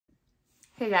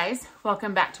Hey guys,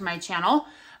 welcome back to my channel.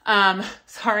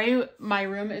 Sorry, my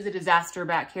room is a disaster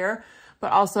back here,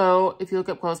 but also if you look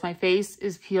up close, my face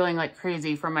is peeling like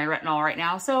crazy from my retinol right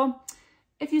now. So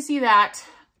if you see that,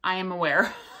 I am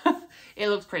aware. It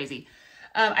looks crazy.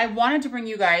 I wanted to bring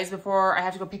you guys before I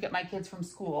have to go pick up my kids from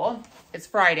school. It's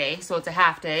Friday, so it's a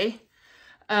half day.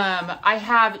 I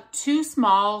have two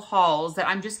small hauls that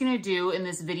I'm just gonna do in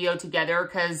this video together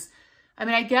because I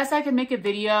mean, I guess I could make a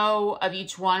video of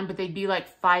each one, but they'd be like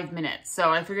 5 minutes. So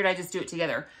I figured I'd just do it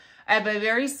together. I have a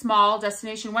very small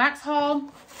Destination Wax haul.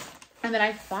 And then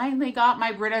I finally got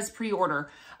my Brittas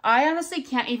pre-order. I honestly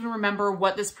can't even remember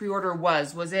what this pre-order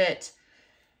was. Was it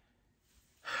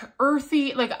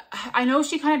earthy? Like, I know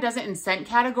she kind of does it in scent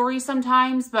categories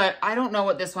sometimes, but I don't know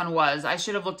what this one was. I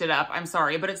should have looked it up. I'm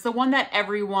sorry. But it's the one that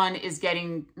everyone is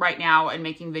getting right now and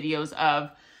making videos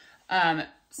of.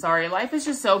 Sorry, life is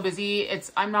just so busy.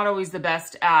 I'm not always the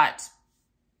best at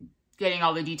getting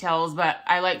all the details, but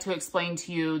I like to explain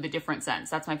to you the different scents.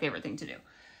 That's my favorite thing to do.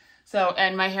 So,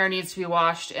 and my hair needs to be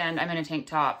washed and I'm in a tank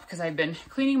top because I've been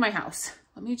cleaning my house.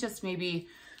 Let me just maybe,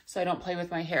 so I don't play with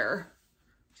my hair,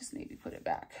 just maybe put it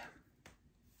back.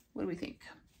 What do we think?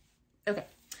 Okay.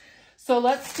 So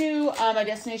let's do a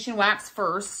Destination Wax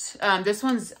first. This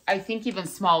one's, I think, even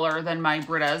smaller than my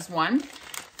Brittas one.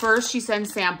 First, she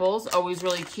sends samples, always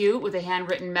really cute, with a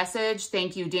handwritten message.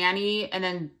 Thank you, Danny. And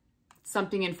then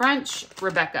something in French,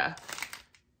 Rebecca.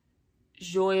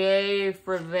 Joyeux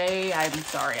Frevet. I'm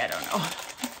sorry, I don't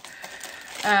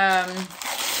know.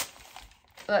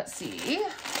 Let's see.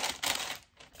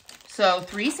 So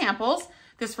 3 samples.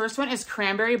 This first one is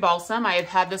Cranberry Balsam. I have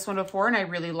had this one before and I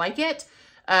really like it.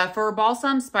 For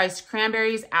balsam, spiced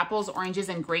cranberries, apples, oranges,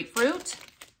 and grapefruit.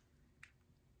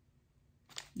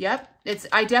 Yep,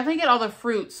 I definitely get all the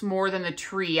fruits more than the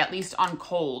tree, at least on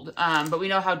cold. But we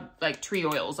know how like tree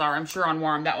oils are. I'm sure on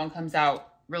warm, that one comes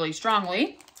out really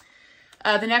strongly.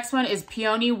 The next one is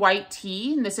Peony White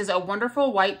Tea. And this is a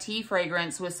wonderful white tea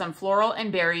fragrance with some floral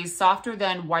and berries, softer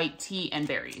than white tea and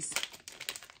berries.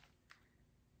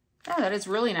 Oh, that is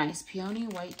really nice. Peony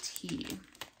White Tea.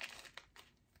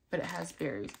 But it has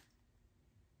berries.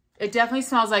 It definitely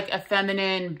smells like a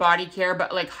feminine body care,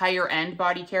 but like higher end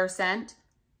body care scent.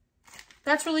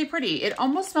 That's really pretty. It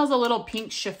almost smells a little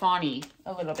pink chiffon-y,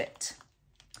 a little bit.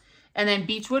 And then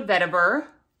Beechwood Vetiver.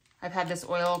 I've had this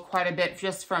oil quite a bit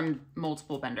just from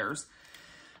multiple vendors.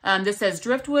 This says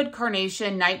Driftwood,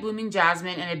 Carnation, Night Blooming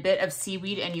Jasmine, and a bit of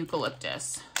seaweed and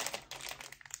eucalyptus.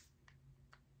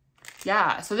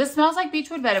 Yeah, so this smells like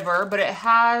Beechwood Vetiver, but it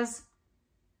has,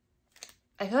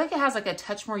 I feel like it has like a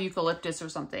touch more eucalyptus or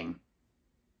something.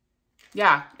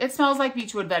 Yeah, it smells like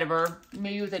Beechwood Vetiver,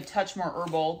 maybe with a touch more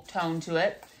herbal tone to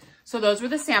it. So those were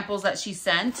the samples that she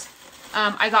sent.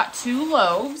 I got 2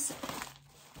 loaves,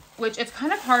 which it's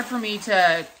kind of hard for me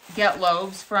to get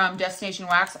loaves from Destination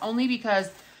Wax, only because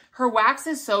her wax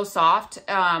is so soft.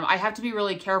 I have to be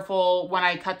really careful when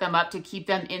I cut them up to keep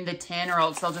them in the tin or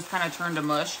else they'll just kind of turn to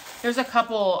mush. There's a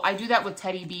couple, I do that with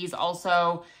Teddy Bees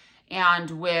also,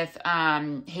 and with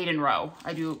Hayden Rowe.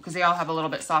 I do, because they all have a little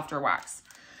bit softer wax.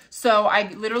 So I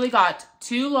literally got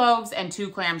 2 loaves and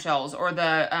 2 clamshells, or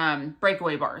the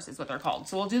breakaway bars is what they're called.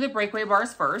 So we'll do the breakaway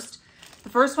bars first. The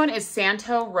first one is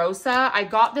Santo Rosa. I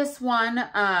got this one,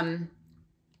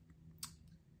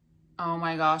 oh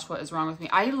my gosh, what is wrong with me?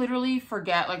 I literally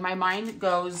forget, like my mind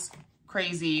goes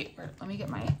crazy. Let me get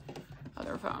my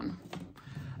other phone.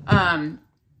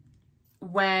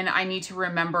 When I need to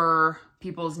remember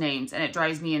people's names and it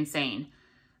drives me insane.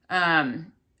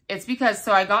 It's because,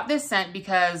 so I got this scent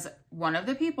because one of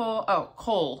the people, oh,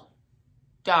 Cole,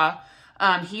 duh.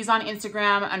 He's on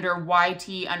Instagram under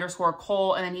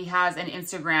YT_Cole, and then he has an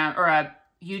Instagram or a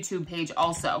YouTube page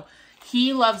also.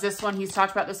 He loves this one. He's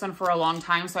talked about this one for a long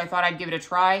time, so I thought I'd give it a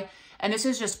try. And this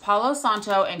is just Palo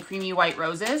Santo and Creamy White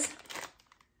Roses.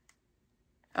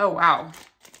 Oh, wow.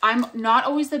 I'm not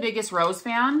always the biggest rose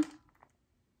fan,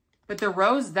 but the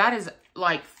rose, that is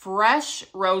like fresh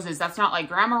roses. That's not like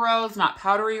grandma rose, not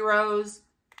powdery rose.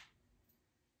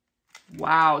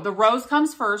 Wow. The rose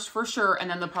comes first for sure, and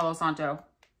then the Palo Santo.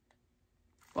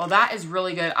 Well, that is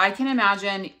really good. I can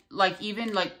imagine like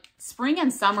even like spring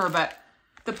and summer, but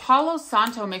the Palo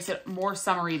Santo makes it more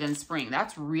summery than spring.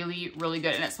 That's really, really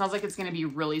good. And it smells like it's going to be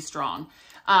really strong.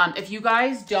 If you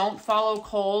guys don't follow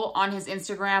Cole on his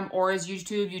Instagram or his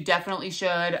YouTube, you definitely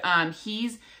should.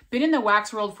 He's been in the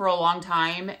wax world for a long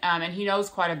time, and he knows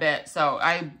quite a bit. So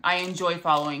I enjoy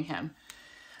following him.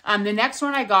 The next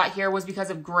one I got here was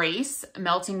because of Grace,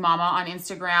 Melting Mama on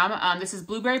Instagram. This is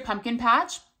Blueberry Pumpkin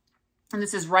Patch. And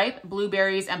this is ripe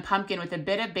blueberries and pumpkin with a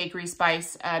bit of bakery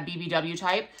spice, BBW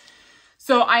type.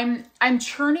 So I'm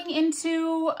churning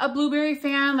into a blueberry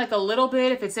fan, like a little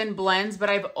bit if it's in blends,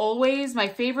 but I've always, my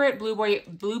favorite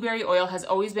blueberry oil has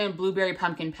always been blueberry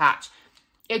pumpkin patch.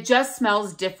 It just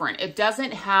smells different. It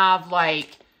doesn't have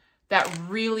like that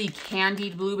really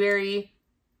candied blueberry.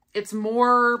 It's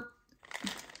more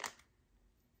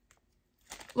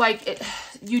like,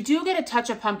 you do get a touch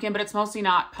of pumpkin, but it's mostly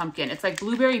not pumpkin. It's like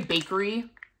blueberry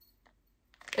bakery.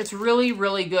 It's really,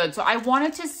 really good. So I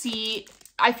wanted to see,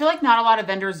 I feel like not a lot of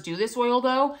vendors do this oil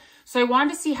though. So I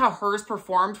wanted to see how hers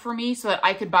performed for me so that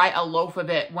I could buy a loaf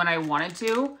of it when I wanted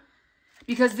to.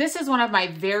 Because this is one of my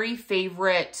very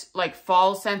favorite like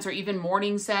fall scents or even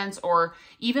morning scents, or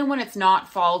even when it's not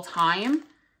fall time.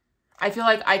 I feel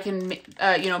like I can,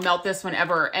 you know, melt this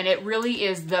whenever. And it really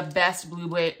is the best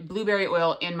blueberry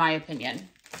oil in my opinion.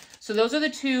 So those are the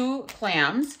 2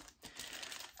 clams.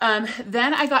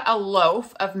 Then I got a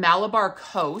loaf of Malabar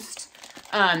Coast.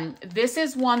 This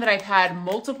is one that I've had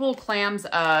multiple clams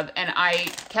of, and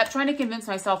I kept trying to convince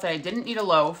myself that I didn't need a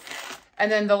loaf.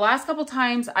 And then the last couple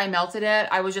times I melted it,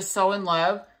 I was just so in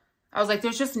love. I was like,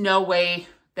 there's just no way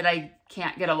that I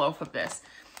can't get a loaf of this.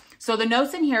 So the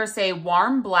notes in here say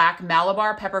warm black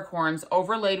Malabar peppercorns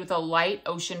overlaid with a light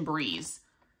ocean breeze.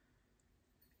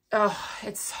 Oh,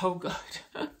 it's so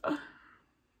good.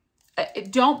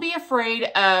 Don't be afraid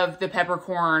of the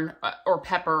peppercorn or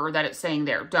pepper that it's saying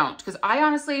there. Don't. Because I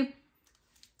honestly,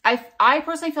 I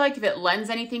personally feel like if it lends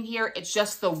anything here, it's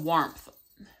just the warmth.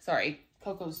 Sorry,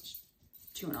 Coco's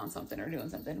chewing on something or doing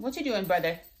something. What you doing,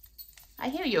 brother? I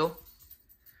hear you.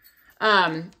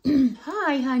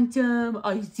 Hi, handsome.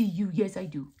 I see you. Yes, I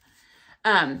do.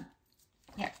 Here,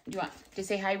 do you want to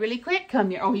say hi really quick? Come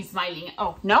here. Oh, he's smiling.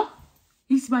 Oh, no?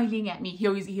 He's smiling at me. He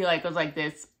like goes like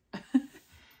this.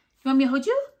 You want me to hold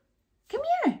you? Come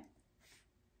here.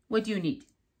 What do you need?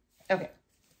 Okay.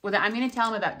 Well, then I'm going to tell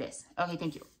him about this. Okay,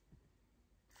 thank you.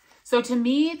 So to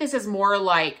me, this is more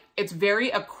like, it's very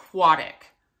aquatic.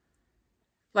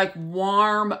 Like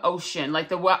warm ocean. Like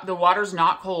the water's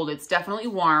not cold. It's definitely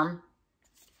warm.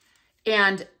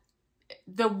 And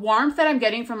the warmth that I'm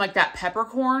getting from like that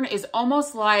peppercorn is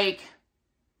almost like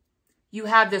you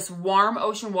have this warm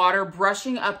ocean water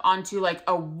brushing up onto like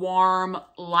a warm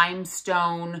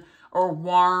limestone or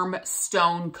warm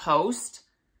stone coast.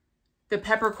 The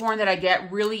peppercorn that I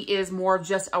get really is more of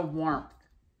just a warmth.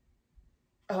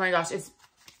 Oh my gosh, it's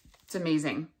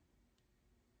amazing.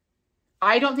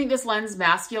 I don't think this lends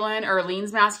masculine or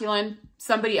leans masculine.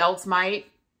 Somebody else might.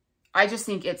 I just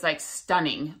think it's like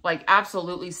stunning, like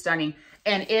absolutely stunning.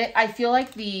 And I feel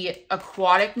like the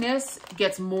aquaticness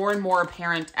gets more and more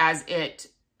apparent as it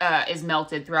is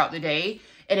melted throughout the day.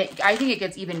 And I think it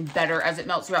gets even better as it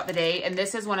melts throughout the day. And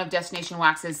this is one of Destination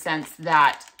Wax's scents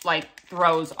that like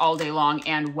throws all day long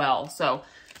and well. So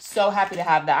happy to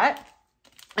have that.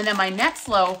 And then my next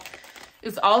loaf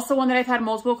is also one that I've had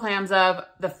multiple clams of.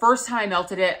 The first time I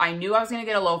melted it, I knew I was going to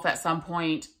get a loaf at some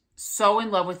point. So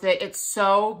in love with it. It's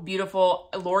so beautiful.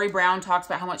 Lori Brown talks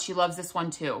about how much she loves this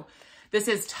one too. This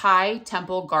is Thai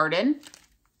Temple Garden.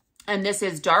 And this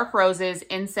is dark roses,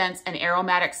 incense, and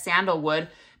aromatic sandalwood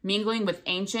mingling with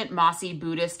ancient mossy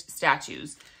Buddhist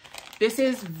statues. This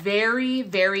is very,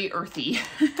 very earthy.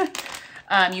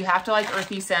 You have to like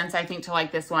earthy scents, I think, to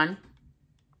like this one.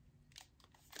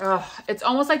 Oh, it's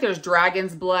almost like there's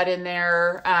dragon's blood in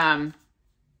there.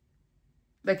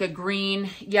 Like a green,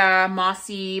 yeah,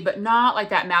 mossy, but not like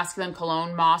that masculine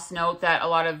cologne moss note that a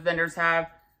lot of vendors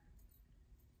have.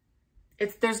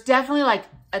 There's definitely like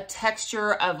a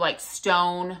texture of like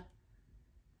stone.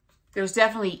 There's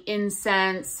definitely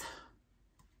incense.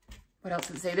 What else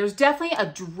does it say? There's definitely a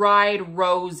dried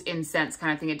rose incense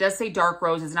kind of thing. It does say dark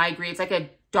roses, and I agree. It's like a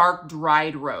dark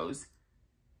dried rose.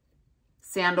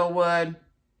 Sandalwood.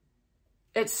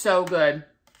 It's so good.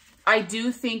 I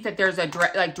do think that there's a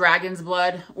like dragon's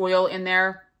blood oil in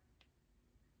there.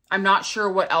 I'm not sure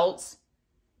what else,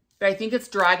 but I think it's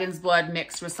dragon's blood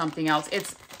mixed with something else.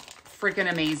 It's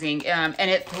freaking amazing. And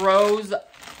it throws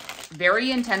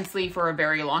very intensely for a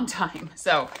very long time.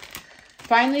 So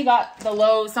finally got the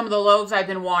loaves, some of the loaves I've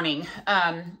been wanting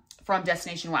from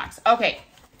Destination Wax. Okay,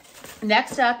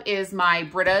 next up is my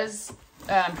Brittas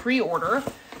pre-order.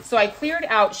 So I cleared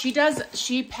out,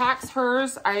 she packs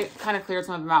hers, I kind of cleared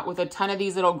some of them out with a ton of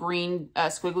these little green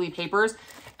squiggly papers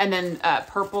and then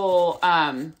purple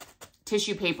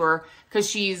tissue paper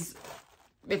because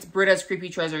it's Brittas Creepy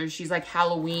Treasures. She's like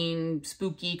Halloween,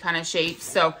 spooky kind of shapes,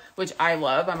 so, which I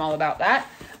love. I'm all about that.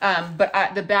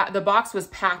 But the box was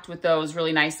packed with those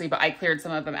really nicely, but I cleared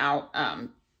some of them out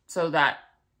so that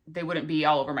they wouldn't be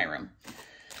all over my room.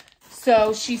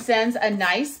 So she sends a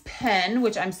nice pen,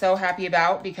 which I'm so happy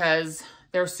about because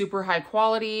they're super high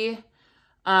quality.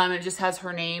 It just has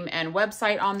her name and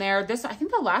website on there. This, I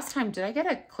think the last time, did I get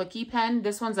a clicky pen?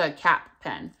 This one's a cap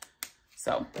pen.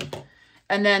 So,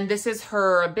 and then this is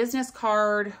her business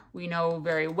card. We know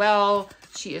very well.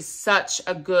 She is such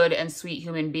a good and sweet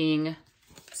human being.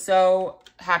 So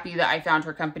happy that I found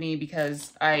her company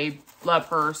because I love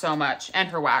her so much, and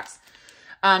her wax.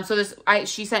 So this,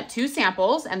 she sent 2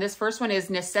 samples, and this first one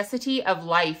is Necessity of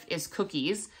Life is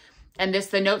Cookies. And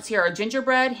the notes here are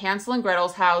gingerbread, Hansel and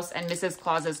Gretel's house, and Mrs.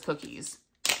 Claus's cookies.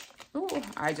 Ooh,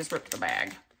 I just ripped the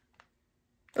bag.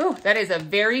 Ooh, that is a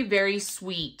very, very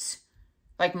sweet,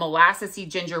 like molassesy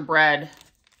gingerbread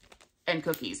and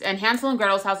cookies. And Hansel and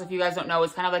Gretel's house, if you guys don't know,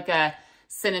 is kind of like a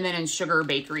cinnamon and sugar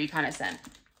bakery kind of scent.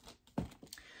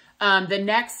 The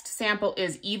next sample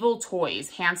is Evil Toys,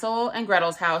 Hansel and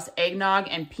Gretel's house, eggnog,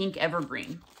 and pink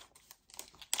evergreen.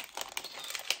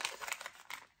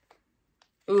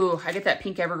 Ooh, I get that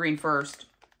pink evergreen first.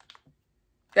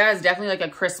 That is definitely like a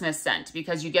Christmas scent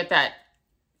because you get that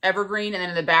evergreen and then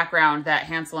in the background, that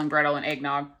Hansel and Gretel and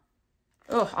eggnog.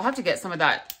 Oh, I'll have to get some of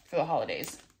that for the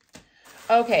holidays.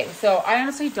 Okay, so I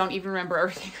honestly don't even remember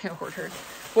everything I ordered,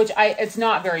 which it's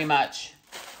not very much.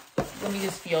 Let me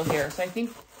just feel here. So I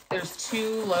think there's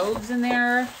 2 loaves in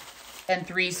there and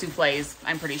 3 souffles,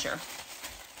 I'm pretty sure.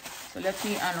 So let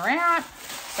me unwrap.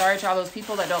 Sorry to all those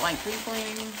people that don't like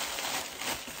crinkling.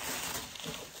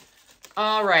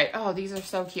 All right. Oh, these are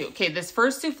so cute. Okay, this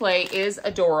first souffle is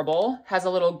adorable. Has a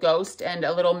little ghost and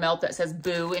a little melt that says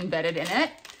boo embedded in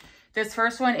it. This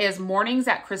first one is Mornings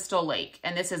at Crystal Lake.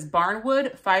 And this is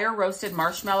Barnwood, Fire Roasted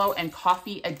Marshmallow, and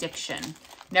Coffee Addiction.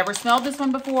 Never smelled this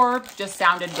one before. Just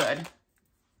sounded good.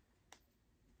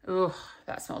 Ooh,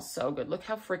 that smells so good. Look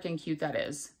how freaking cute that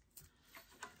is.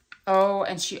 Oh,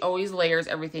 and she always layers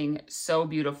everything so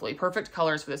beautifully. Perfect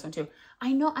colors for this one too.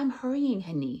 I know I'm hurrying,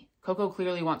 honey. Coco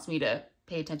clearly wants me to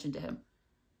pay attention to him.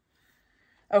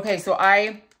 Okay, so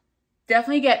I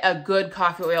definitely get a good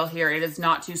coffee oil here. It is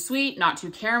not too sweet, not too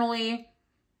caramelly.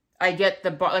 I get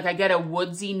I get a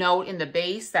woodsy note in the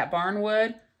base, that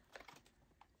barnwood.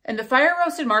 And the fire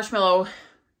roasted marshmallow,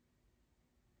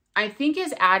 I think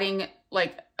is adding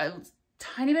like a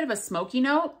tiny bit of a smoky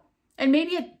note and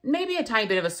maybe a tiny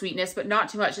bit of a sweetness, but not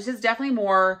too much. This is definitely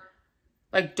more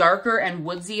like darker and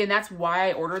woodsy, and that's why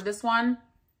I ordered this one.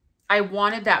 I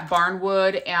wanted that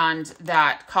barnwood and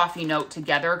that coffee note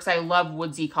together because I love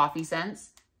woodsy coffee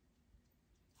scents.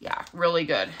 Yeah, really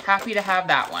good. Happy to have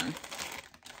that one.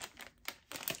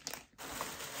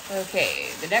 Okay,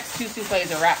 the next 2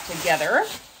 souffles are wrapped together.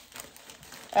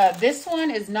 This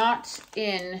one is not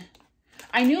in...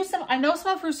 I know some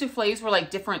of her souffles were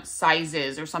like different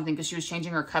sizes or something because she was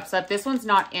changing her cups up. This one's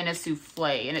not in a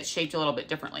souffle and it's shaped a little bit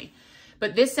differently.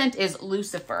 But this scent is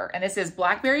Lucifer, and this is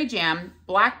blackberry jam,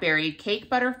 blackberry, cake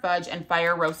butter fudge, and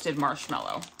fire roasted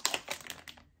marshmallow.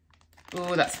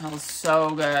 Ooh, that smells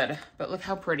so good. But look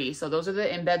how pretty. So those are the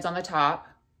embeds on the top.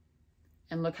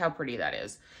 And look how pretty that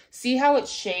is. See how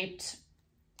it's shaped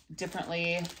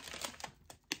differently?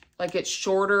 Like it's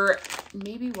shorter,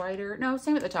 maybe wider. No,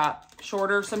 same at the top.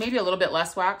 Shorter, so maybe a little bit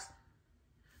less wax.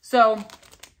 So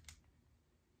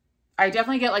I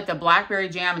definitely get like the blackberry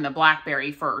jam and the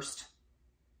blackberry first.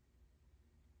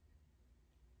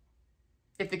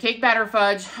 If the cake batter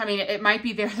fudge, I mean, it might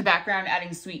be there in the background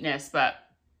adding sweetness, but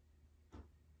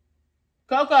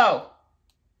Coco.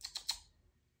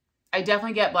 I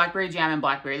definitely get blackberry jam and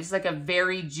blackberry. This is like a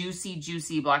very juicy,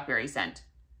 juicy blackberry scent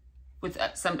with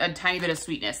a tiny bit of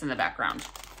sweetness in the background.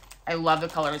 I love the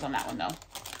colors on that one though.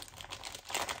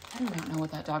 I don't even know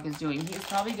what that dog is doing. He's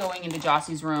probably going into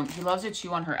Jossie's room. He loves to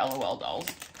chew on her LOL dolls.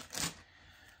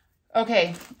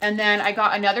 Okay, and then I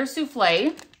got another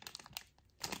souffle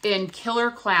in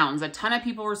Killer Clowns. A ton of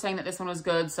people were saying that this one was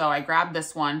good, so I grabbed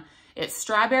this one. It's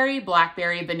strawberry,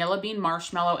 blackberry, vanilla bean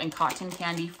marshmallow, and cotton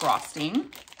candy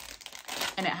frosting.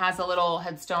 And it has a little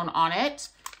headstone on it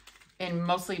in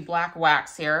mostly black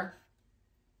wax here.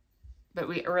 But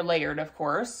we are layered, of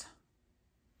course.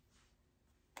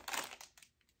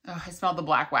 Oh, I smell the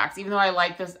black wax. Even though I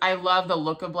like this, I love the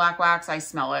look of black wax, I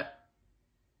smell it.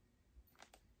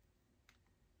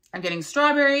 I'm getting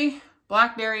strawberry,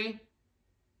 blackberry.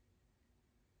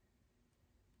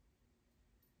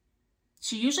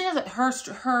 She usually has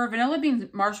her vanilla bean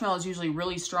marshmallow is usually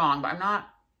really strong, but I'm not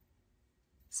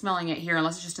smelling it here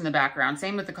unless it's just in the background.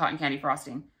 Same with the cotton candy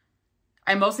frosting.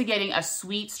 I'm mostly getting a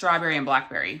sweet strawberry and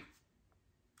blackberry,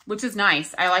 which is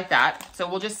nice. I like that. So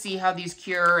we'll just see how these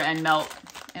cure and melt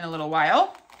in a little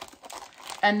while.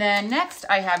 And then next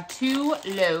I have 2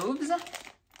 loaves.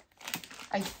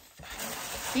 I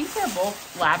think they're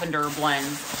both lavender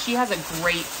blends. She has a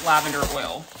great lavender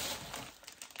oil.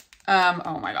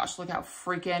 Oh my gosh, look how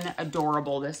freaking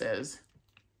adorable this is.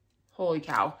 Holy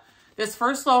cow. This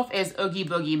first loaf is Oogie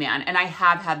Boogie Man, and I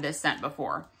have had this scent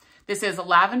before. This is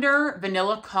lavender,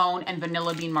 vanilla cone, and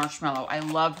vanilla bean marshmallow. I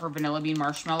love her vanilla bean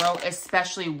marshmallow,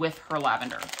 especially with her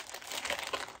lavender.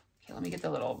 Okay, let me get the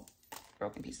little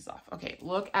broken pieces off. Okay,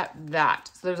 look at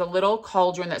that. So there's a little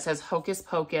cauldron that says Hocus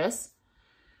Pocus.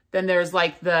 Then there's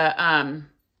like the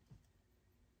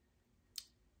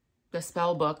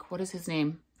spell book. What is his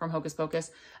name from Hocus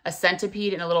Pocus? A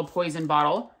centipede in a little poison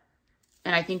bottle.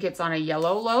 And I think it's on a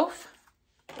yellow loaf.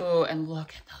 Oh, and look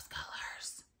at those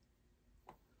colors.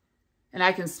 And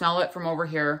I can smell it from over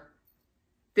here.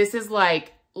 This is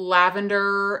like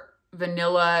lavender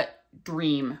vanilla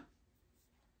dream.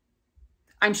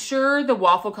 I'm sure the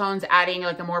waffle cone's adding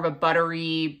like a more of a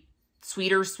buttery,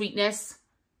 sweeter sweetness.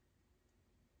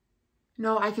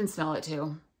 No, I can smell it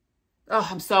too. Oh,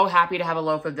 I'm so happy to have a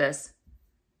loaf of this.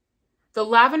 The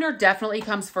lavender definitely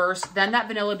comes first, then that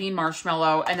vanilla bean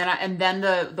marshmallow, and then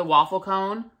the waffle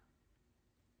cone.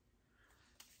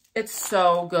 It's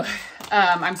so good.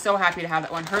 I'm so happy to have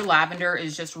that one. Her lavender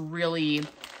is just really,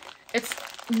 it's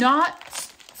not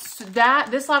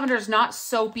this lavender is not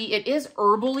soapy. It is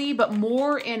herbally, but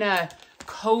more in a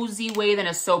cozy way than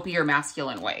a soapy or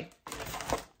masculine way.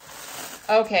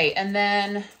 Okay, and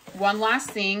then one last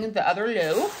thing, the other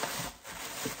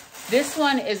loaf. This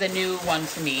one is a new one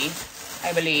to me,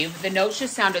 I believe. The notes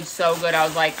just sounded so good. I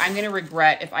was like, I'm going to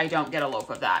regret if I don't get a loaf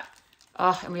of that.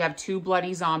 Oh, and we have 2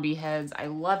 bloody zombie heads. I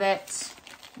love it.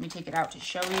 Let me take it out to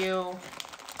show you.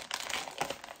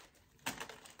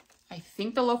 I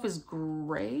think the loaf is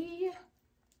gray.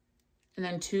 And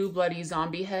then 2 bloody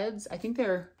zombie heads. I think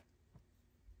they're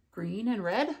green and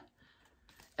red.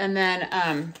 And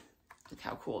then, look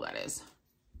how cool that is.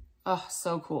 Oh,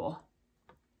 so cool.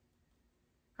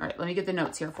 All right, let me get the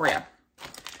notes here for you.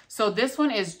 So this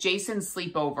one is Jason's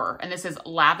Sleepover, and this is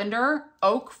lavender,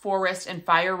 oak forest, and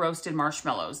fire roasted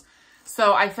marshmallows.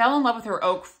 So I fell in love with her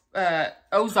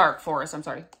Ozark forest. I'm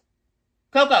sorry.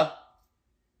 Coco.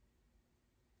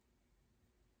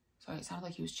 Sorry, it sounded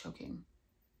like he was choking.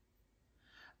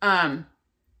 I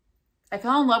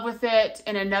fell in love with it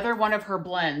in another one of her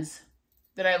blends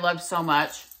that I loved so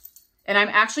much. And I'm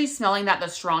actually smelling that the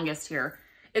strongest here.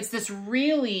 It's this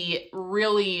really,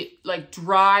 really like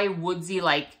dry, woodsy,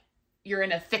 like you're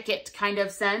in a thicket kind of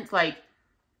scent. Like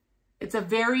it's a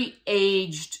very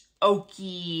aged,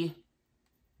 oaky,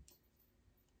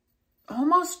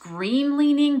 almost green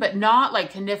leaning, but not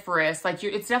like coniferous. Like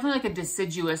it's definitely like a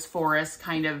deciduous forest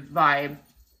kind of vibe.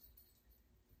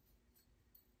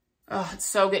 Oh, it's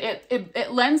so good.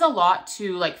 It lends a lot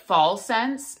to like fall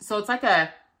scents. So it's like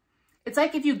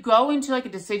if you go into like a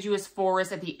deciduous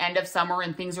forest at the end of summer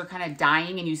and things are kind of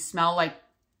dying and you smell like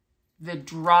the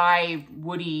dry,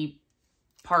 woody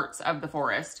parts of the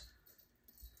forest.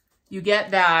 You get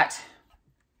that.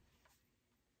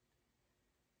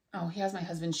 Oh, he has my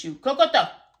husband's shoe. Coquito,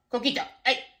 Coquito,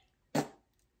 hey.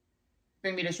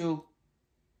 Bring me the shoe.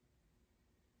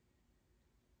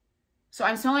 So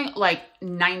I'm smelling like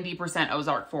 90%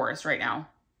 Ozark Forest right now.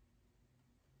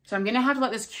 So I'm going to have to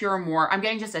let this cure more. I'm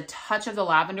getting just a touch of the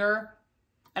lavender,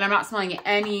 and I'm not smelling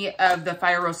any of the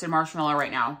fire roasted marshmallow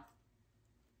right now.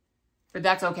 But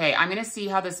that's okay. I'm going to see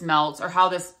how this melts, or how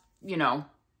this, you know,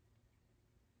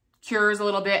 cures a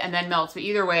little bit and then melts. But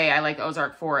either way, I like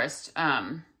Ozark Forest.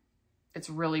 It's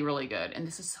really, really good. And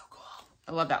this is so cool.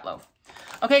 I love that loaf.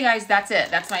 Okay, guys, that's it.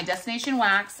 That's my Destination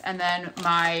Wax and then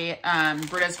my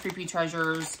Brittas Creepy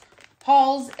Treasures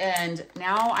hauls. And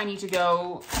now I need to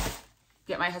go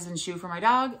get my husband's shoe for my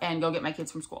dog and go get my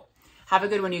kids from school. Have a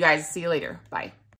good one, you guys. See you later. Bye.